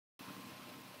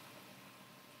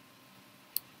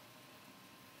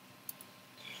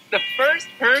the first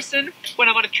person when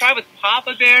I'm on a tribe with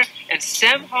Papa Bear and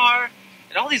Semhar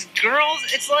and all these girls.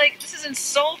 It's like, this is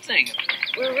insulting.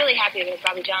 We're really happy with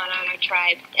Bobby John on our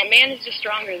tribe. A man is just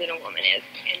stronger than a woman is,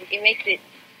 and it makes it,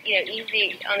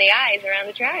 easy on the eyes around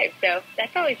the tribe. So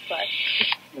that's always plus.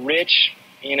 Rich,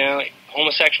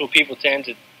 homosexual people tend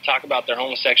to talk about their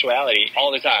homosexuality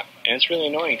all the time, and it's really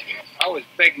annoying to me. I was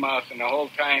big mouthing the whole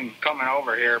time coming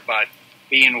over here, but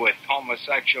being with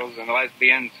homosexuals and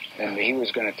lesbians. And he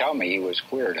was going to tell me he was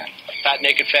queer then. Fat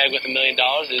naked fag with $1 million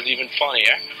is even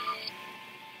funnier.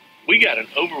 We got an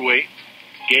overweight,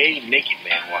 gay, naked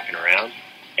man walking around,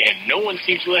 and no one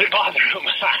seems to let it bother him.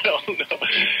 I don't know.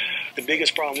 The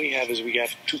biggest problem we have is we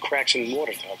got 2 cracks in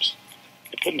water tubs.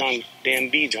 They're putting on damn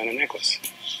beads on a necklace.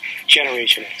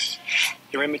 Generation X.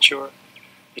 They're immature.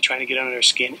 They're trying to get under their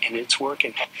skin, and it's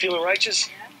working. Feeling righteous?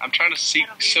 I'm trying to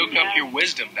soak up your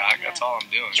wisdom, Doc. That's all I'm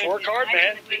doing. Just work hard,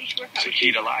 man. It's the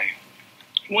key to life.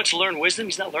 He wants to learn wisdom.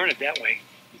 He's not learning it that way.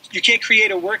 You can't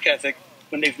create a work ethic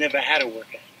when they've never had a work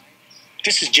ethic.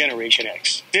 This is Generation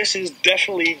X. This is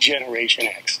definitely Generation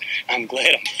X. I'm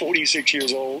glad I'm 46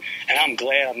 years old, and I'm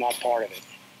glad I'm not part of it.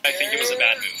 I think it was a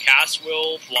bad move. Cass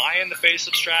will fly in the face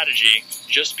of strategy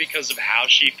just because of how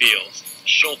she feels.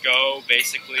 She'll go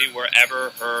basically wherever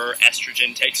her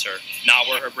estrogen takes her, not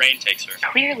where her brain takes her.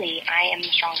 Clearly, I am the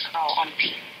strong girl on the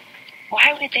team.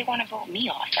 Why would they want to vote me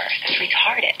off first? That's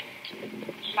retarded.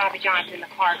 Bobby John's in the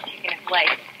car kicking his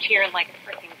legs, cheering like a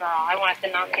freaking girl. I want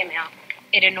to knock him out.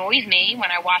 It annoys me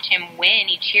when I watch him win.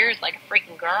 He cheers like a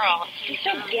freaking girl. He's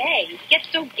so gay. He gets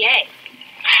so gay.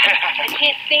 I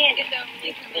can't stand it.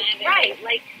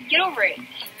 Right, get over it.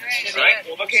 Right?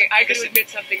 Okay, I gotta admit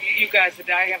something, you guys, that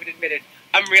I haven't admitted.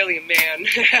 I'm really a man.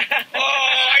 Oh,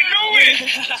 I know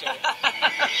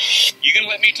it! You gonna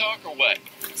let me talk or what?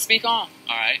 Speak on.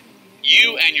 All right.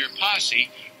 You and your posse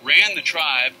ran the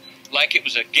tribe like it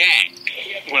was a gang.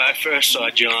 When I first saw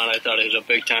John, I thought he was a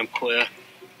big-time queer.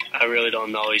 I really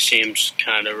don't know. He seems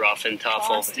kind of rough and tough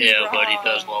over here, but he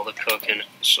does all the cooking.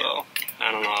 So,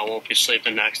 I don't know. I won't be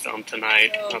sleeping next to him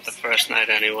tonight. Not the first night,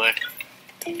 anyway.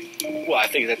 Well, I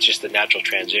think that's just the natural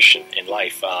transition in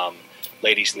life.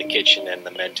 Ladies in the kitchen and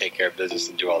the men take care of business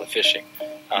and do all the fishing.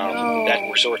 That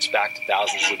resorts back to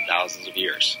thousands and thousands of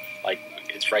years. Like,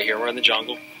 it's right here, we're in the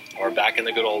jungle. We're back in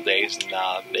the good old days. And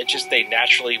they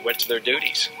naturally went to their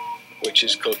duties, which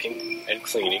is cooking and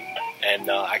cleaning. And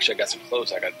actually, I got some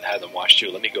clothes I had them wash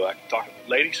too. Let me go back and talk to the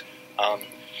ladies.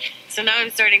 So now I'm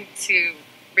starting to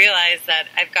realize that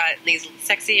I've got these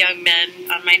sexy young men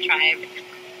on my tribe.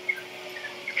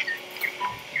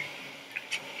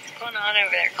 What's going on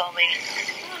over there, Colby?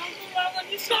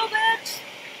 You saw that?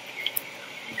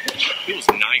 It was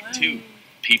night 2.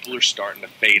 People are starting to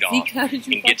fade off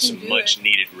and get some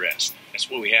much-needed rest. That's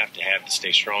what we have to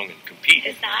stay strong and compete.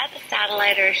 Is that a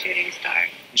satellite or a shooting star?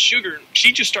 And Sugar,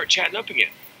 she just started chatting up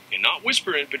again. And not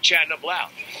whispering, but chatting up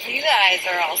loud. You guys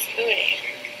are all spooning.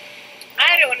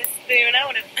 I don't want to spoon, I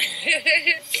want to...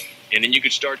 And then you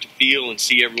could start to feel and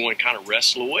see everyone kind of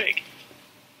wrestle awake.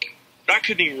 But I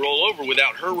couldn't even roll over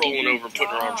without her rolling over and putting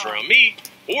her arms around me.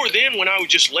 Or then when I would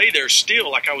just lay there still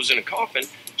like I was in a coffin,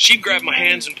 she'd grab my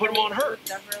hands and put them on her.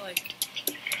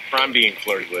 I'm being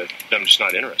flirted with. I'm just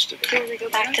not interested. Can we go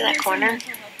back to that corner?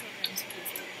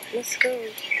 Let's go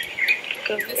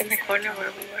in the corner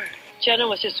where we were. Jenna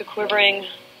was just a quivering,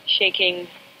 shaking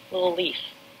little leaf,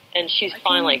 and she's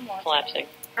finally collapsing.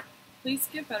 Please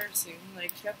get better soon.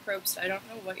 Like, Jeff Probst, I don't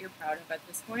know what you're proud of at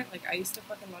this point. Like, I used to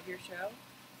fucking love your show,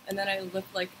 and then I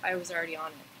looked like I was already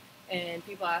on it. And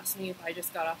people asked me if I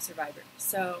just got off Survivor.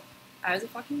 So, as a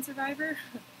fucking Survivor,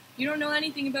 you don't know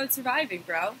anything about surviving,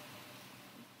 bro.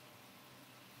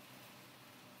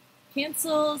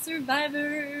 Cancel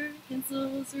Survivor.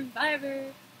 Cancel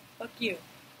Survivor. Fuck you.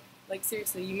 Like,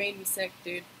 seriously, you made me sick,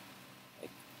 dude.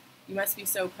 Like, you must be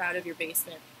so proud of your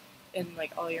basement and,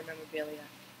 like, all your memorabilia.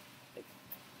 Like,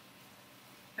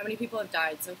 how many people have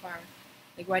died so far?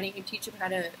 Like, why didn't you teach him how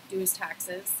to do his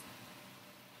taxes?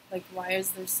 Like, why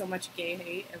is there so much gay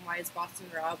hate? And why is Boston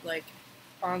Rob, like,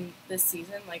 on this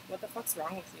season? Like, what the fuck's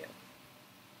wrong with you?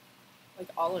 Like,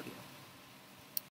 all of you.